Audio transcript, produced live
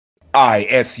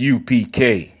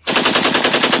I.S.U.P.K.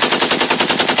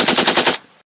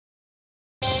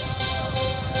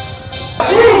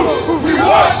 We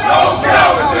want no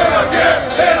cowards in our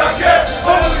camp,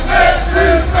 only men,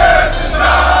 free men to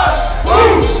die. We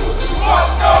want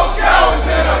no cowards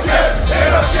in our camp,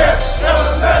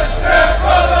 never let their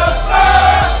brothers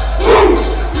fly.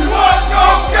 We want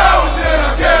no cowards in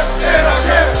our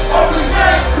camp, only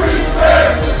men, free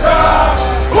men to die.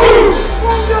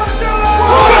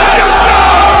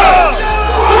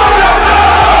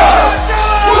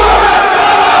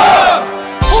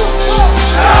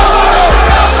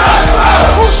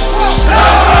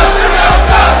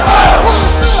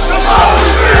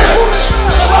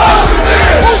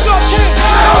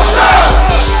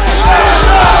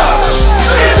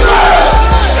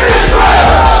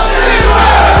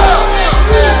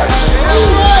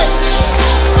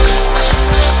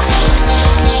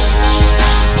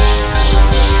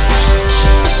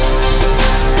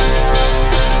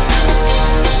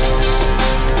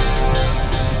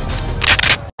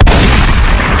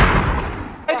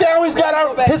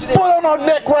 His foot on our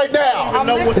neck right now.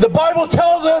 The Bible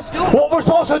tells us what we're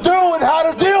supposed to do and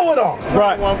how to deal with them.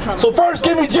 Right. So first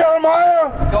give me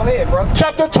Jeremiah. Go ahead, bro.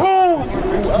 Chapter 2,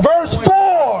 verse 4.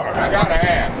 I gotta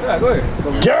ask. Yeah, go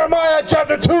ahead. Jeremiah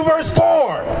chapter 2, verse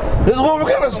 4. This is what we're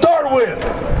going to start with.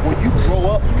 When you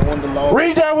grow up, you want the law.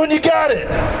 Read that when you got it.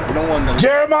 You don't want the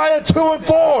Jeremiah 2 and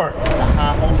 4.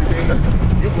 high holy day.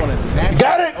 You're going to naturally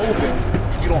Got it?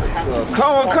 open. You don't have to.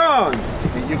 Come on.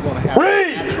 And you're going to have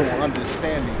Read. an actual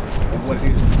understanding of what it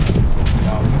is to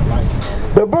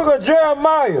life. The book of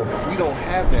Jeremiah, We don't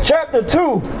have that. chapter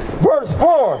 2, verse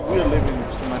 4. We're living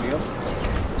in somebody else's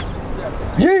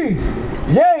culture.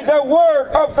 Yea, the word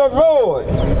of the Lord.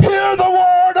 Hear the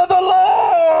word of the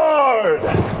Lord.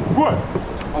 What?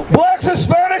 Blacks,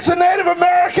 Hispanics, and Native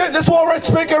Americans, this is what we're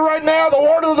speaking right now, the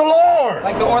word of the Lord.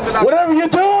 Like the Orthodox. Whatever you're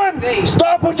doing,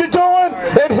 stop what you're doing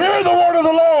and hear the word of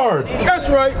the Lord. That's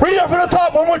right. Read it from the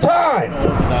top one more time.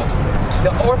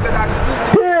 The Orthodox.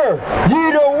 Hear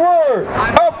ye the word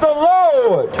of the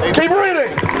Lord. Keep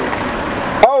reading.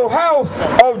 O house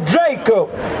of Jacob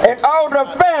and all the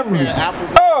families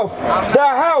of the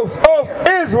house of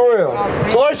Israel.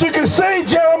 So as you can see,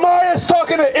 Jeremiah is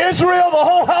talking to Israel, the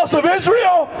whole house of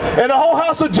Israel, and the whole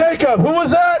house of Jacob. Who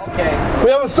was that? Okay.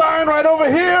 We have a sign right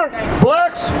over here.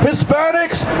 Blacks,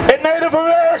 Hispanics, and Native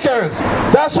Americans.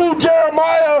 That's who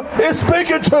Jeremiah is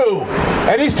speaking to.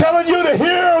 And he's telling you to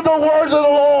hear the words of the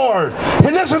Lord.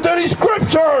 And listen to these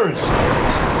scriptures.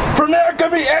 From there,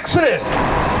 give me Exodus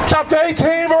chapter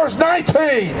 18, verse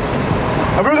 19.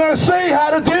 And we're going to see how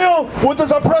to deal with this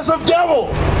oppressive devil.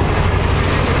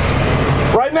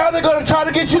 Right now, they're going to try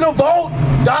to get you to vote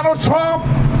Donald Trump,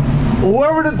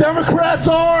 whoever the Democrats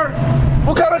are.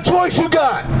 What kind of choice you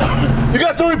got? You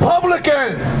got the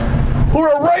Republicans, who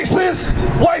are racist,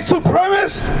 white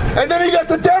supremacists, and then you got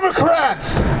the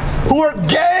Democrats, who are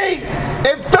gay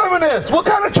and feminists. What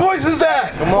kind of choice is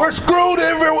that? We're screwed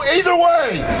either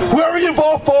way. Whoever you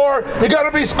vote for, you got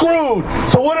to be screwed.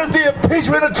 So what does the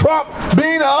impeachment of Trump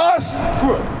mean to us?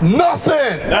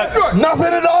 Nothing.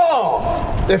 Nothing at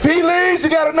all. If he leaves, you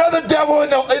got another devil in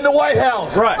the White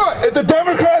House. Right. If the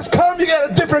Democrats come, you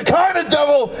got a different kind of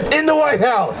devil in the White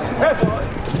House.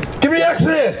 Give me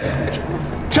Exodus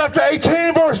chapter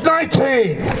 18, verse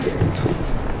 19.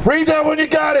 Read that when you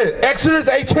got it. Exodus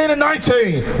 18 and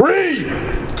 19. Read.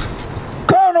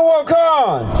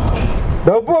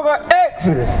 The book of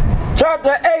Exodus,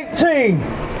 chapter 18,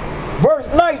 verse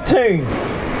 19.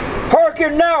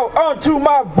 Hearken now unto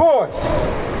my voice.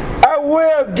 I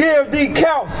will give thee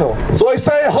counsel. So he's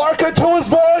saying, hearken to his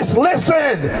voice,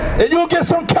 listen, and you'll get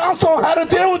some counsel on how to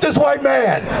deal with this white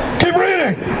man. Keep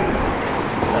reading.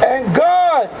 And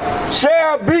God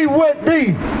shall be with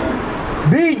thee.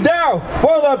 Be thou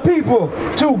for the people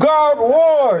to guard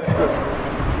ward,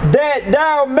 that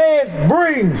thou mayest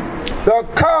bring the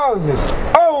causes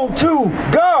unto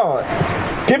God.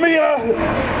 Give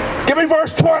me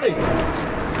verse 20.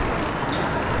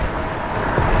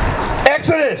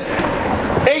 Exodus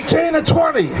 18 and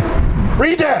 20.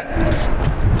 Read that.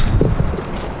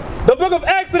 The book of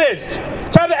Exodus,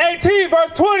 chapter 18, verse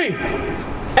 20.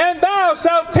 And thou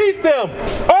shalt teach them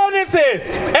ordinances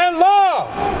and laws,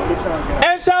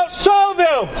 and shalt show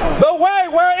them the way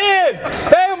wherein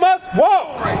they must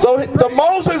walk. So the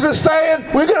Moses is saying,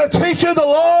 we're going to teach you the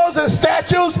laws and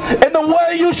statutes and the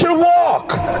way you should walk.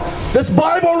 This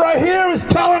Bible right here is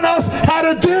telling us how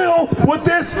to deal with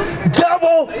this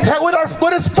devil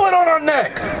with his foot on our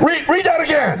neck. Read that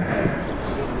again.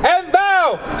 And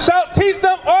thou shalt teach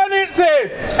them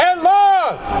ordinances and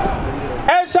laws,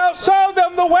 and shalt show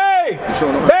them the way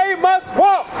they must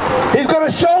walk.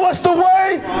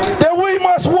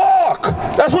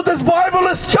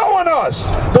 us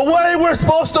the way we're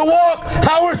supposed to walk,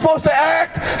 how we're supposed to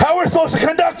act, how we're supposed to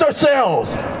conduct ourselves.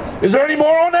 Is there any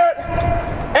more on that?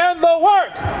 And the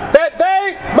work that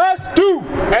they must do.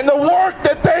 And the work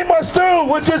that they must do,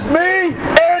 which is me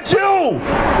and you.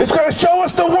 It's going to show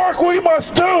us the work we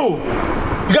must do.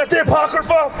 You got the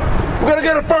Apocrypha? We're going to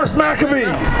get to 1 Maccabees,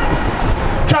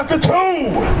 chapter 2,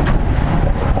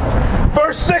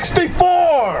 verse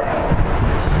 64.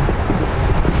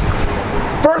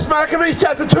 1 Maccabees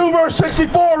chapter 2, verse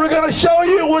 64, we're going to show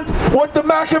you what the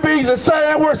Maccabees are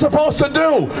saying we're supposed to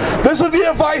do. This is the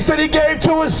advice that he gave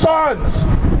to his sons.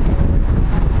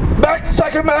 Back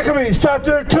to 2 Maccabees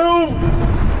chapter 2,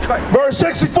 verse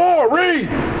 64, read.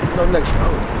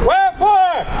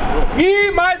 Wherefore,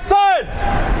 ye my sons,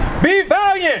 be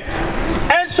valiant,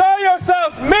 and show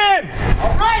yourselves men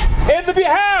in the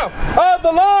behalf of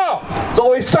the law.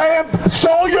 So he's saying,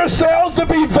 show yourselves to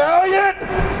be valiant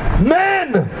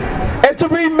men, and to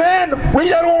be men.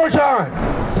 Read that one more time.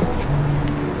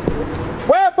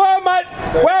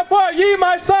 Wherefore ye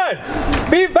my sons,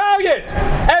 be valiant,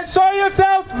 and show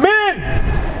yourselves men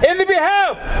in the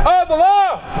behalf of the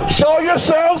law. Show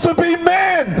yourselves to be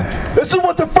men. This is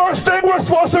what the first thing we're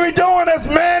supposed to be doing as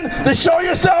men, to show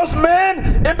yourselves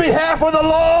men in behalf of the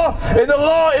law. And the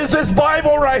law is this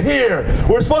Bible right here.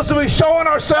 We're supposed to be showing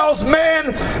ourselves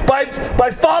men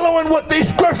by following what these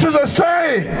scriptures are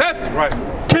saying. That's right.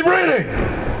 Keep reading.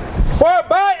 For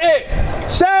by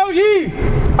it shall ye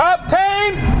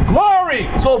obtain glory.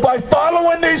 So by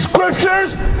following these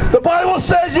scriptures, the Bible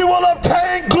says you will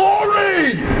obtain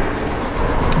glory.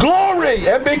 Glory,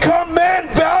 and become men,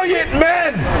 valiant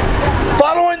men,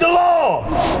 following the law.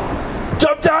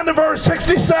 Jump down to verse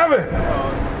 67.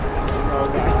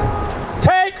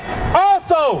 Take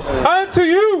also unto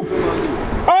you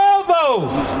all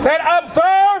those that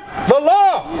observe the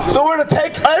law. So we're to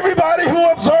take everybody who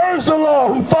observes the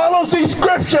law, who follows these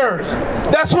scriptures.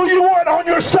 That's who you want on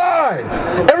your side.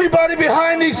 Everybody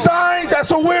behind these signs,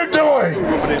 that's what we're doing.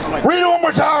 Read it one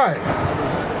more time.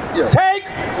 Take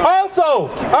also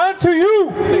unto you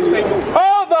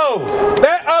all those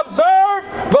that observe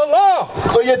the law.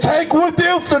 So you take with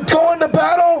you to go into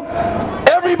battle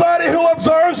everybody who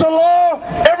observes the law,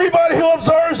 everybody who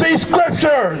observes these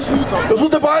scriptures. That's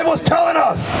what the Bible is telling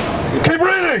us. Keep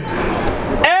reading.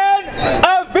 And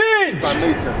avenge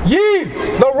ye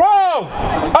the wrong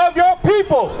of your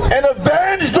people. And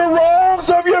avenge the wrongs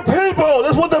of your people.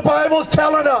 That's what the Bible is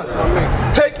telling us.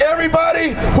 Take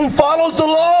everybody who follows the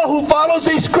law, who follows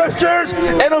these scriptures,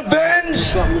 and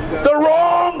avenge the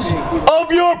wrongs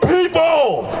of your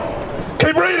people.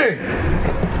 Keep reading.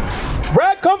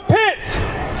 Recompense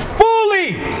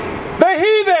fully the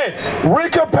heathen.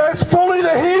 Recompense fully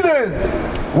the heathens.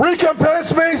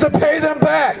 Recompense means to pay them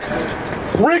back.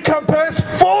 Recompense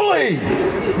fully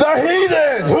the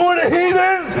heathens. Who are the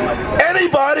heathens?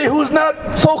 Anybody who's not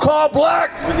so-called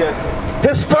blacks,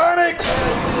 Hispanics,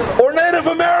 or Native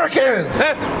Americans.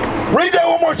 Read that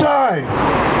one more time.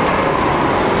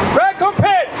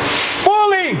 Recompense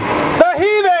fully the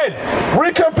heathen.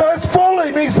 Recompense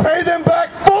fully means pay them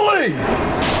back fully.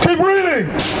 Keep reading.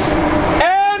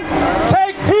 And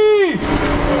take heed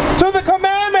to the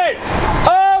commandments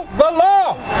of the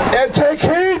law. And take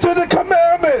heed to the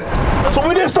commandments. So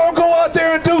we just don't go out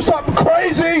there and do something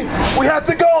crazy. We have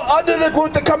to go under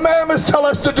what the commandments tell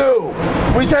us to do.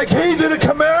 We take heed to the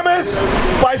commandments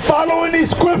by following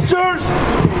these scriptures.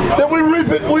 Then we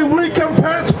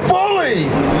recompense fully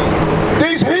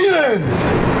these heathens.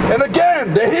 And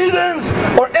again, the heathens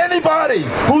are anybody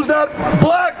who's not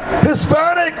black,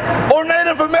 Hispanic, or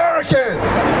Native Americans.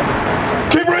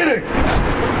 Keep reading.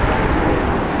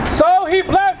 So he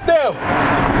blessed them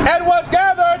and was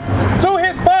gathered to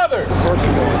his fathers.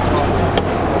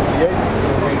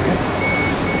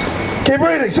 Keep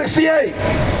reading. 68.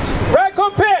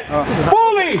 Recompense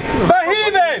fully the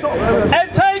heathen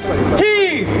and take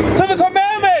heed to the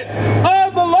commandments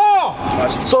of the law.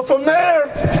 So from there,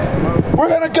 we're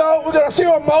going to see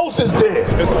what Moses did.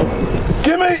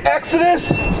 Give me Exodus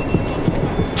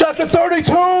chapter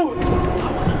 32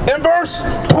 and verse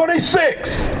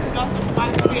 26.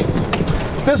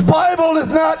 This Bible is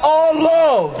not all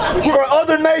love for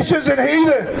other nations and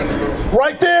heathens.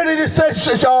 Right there, they just said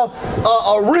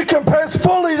recompense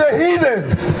fully the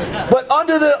heathens, but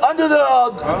under the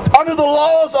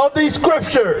laws of these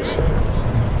scriptures.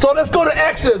 So let's go to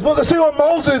Exodus. We're going to see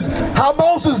how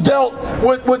Moses dealt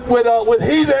with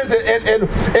heathens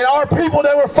and our people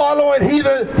that were following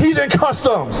heathen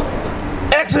customs.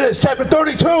 Exodus chapter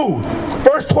 32,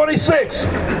 verse 26.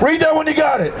 Read that when you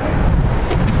got it.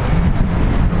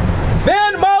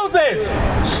 Then Moses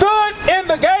stood in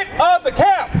the gate of the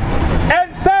camp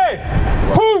and said,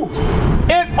 Who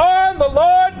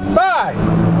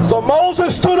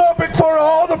Moses stood up before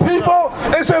all the people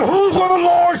and said, who's on the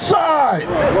Lord's side?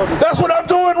 That's what I'm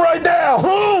doing right now.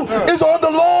 Who is on the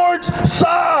Lord's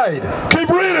side? Keep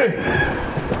reading.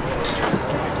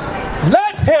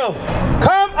 Let him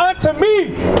come unto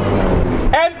me.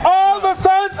 And all the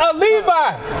sons of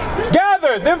Levi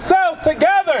gathered themselves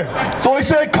together. So he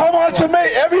said, come unto me.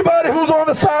 Everybody who's on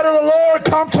the side of the Lord,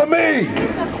 come to me.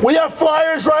 We have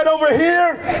flyers right over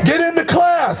here. Get into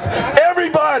class.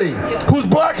 Everybody who's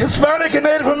black, Hispanic, and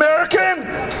Native American,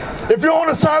 if you're on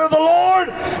the side of the Lord,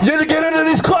 you need to get into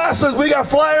these classes. We got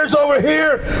flyers over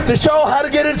here to show how to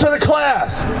get into the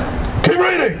class. Keep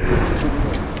reading.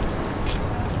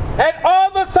 And all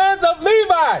the sons of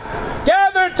Levi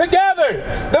gathered together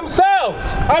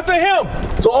themselves unto him.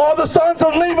 So all the sons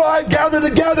of Levi gathered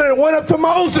together and went up to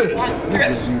Moses.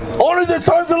 Yes. Only the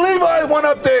sons of Levi went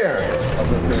up there.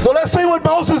 So let's see what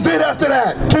Moses did after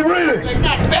that. Keep reading.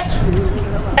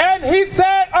 And he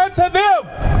said unto them,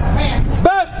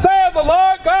 thus saith the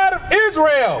Lord God of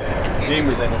Israel,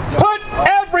 put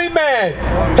every man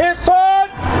his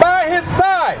sword by his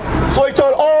side. So he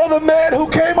told all the men who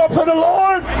came up to the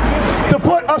Lord to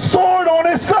put a sword on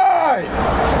his side.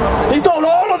 He told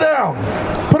all of them,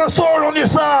 put a sword on your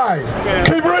side.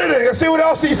 Keep reading and see what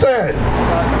else he said.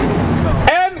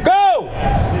 And go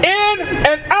in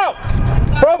and out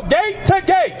from gate to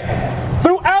gate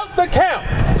throughout the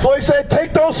camp. So he said,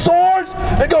 take those swords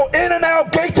and go in and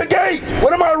out, gate to gate.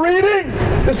 What am I reading?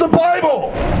 It's the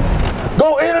Bible.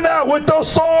 Go in and out with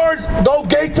those swords. Go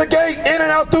gate to gate, in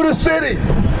and out through the city.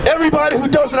 Everybody who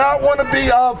does not want to be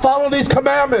follow these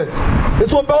commandments.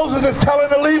 It's what Moses is telling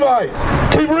the Levites.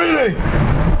 Keep reading.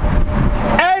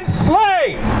 And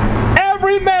slay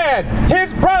every man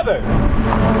his brother,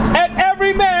 and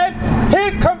every man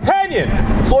his companion.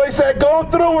 So he said, go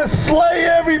through and slay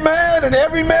every man, and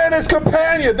every man his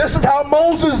companion. This is how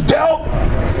Moses dealt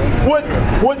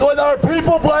with our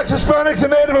people, blacks, Hispanics,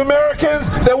 and Native Americans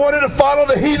that wanted to follow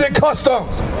the heathen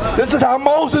customs. This is how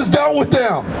Moses dealt with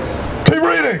them. Keep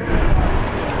reading.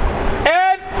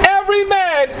 And every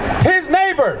man his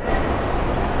neighbor.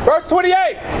 Verse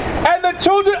 28. And the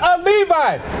children of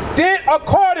Levi did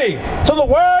according to the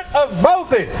word of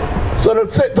Moses. So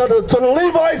the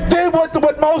Levites did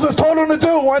what Moses told them to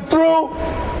do. Went through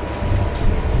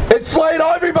and slayed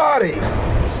everybody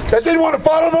that didn't want to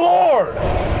follow the Lord.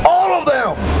 All of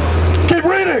them. Keep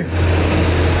reading.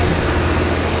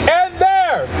 And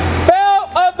there fell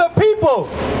of the people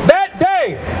that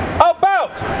day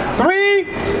about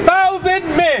 3,000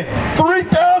 men.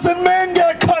 3,000 men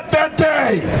got cut that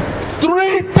day.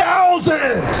 3,000.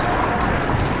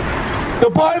 The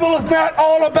Bible is not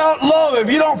all about love. If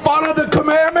you don't follow the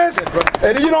commandments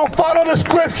and you don't follow the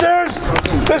scriptures,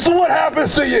 this is what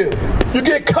happens to you. You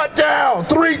get cut down.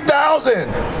 3,000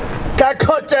 got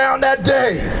cut down that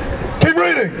day. Keep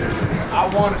reading. I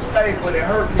want to stay, but it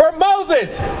hurt me. For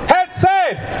Moses had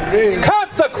said,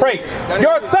 consecrate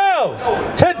yourselves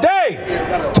today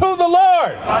to the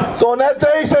Lord. So on that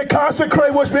day he said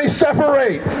consecrate, which means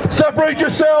separate. Separate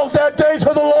yourselves that day to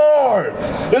the Lord.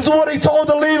 This is what he told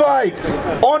the Levites.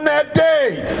 On that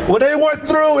day, when they went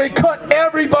through, he cut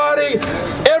everybody,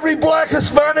 every black,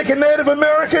 Hispanic, and Native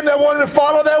American that wanted to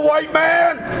follow that white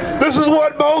man. This is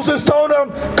what Moses told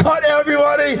them. Cut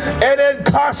everybody and then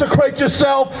consecrate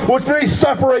yourself, which means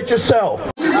separate yourself.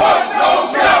 We want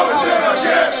no cowards in our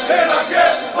camp,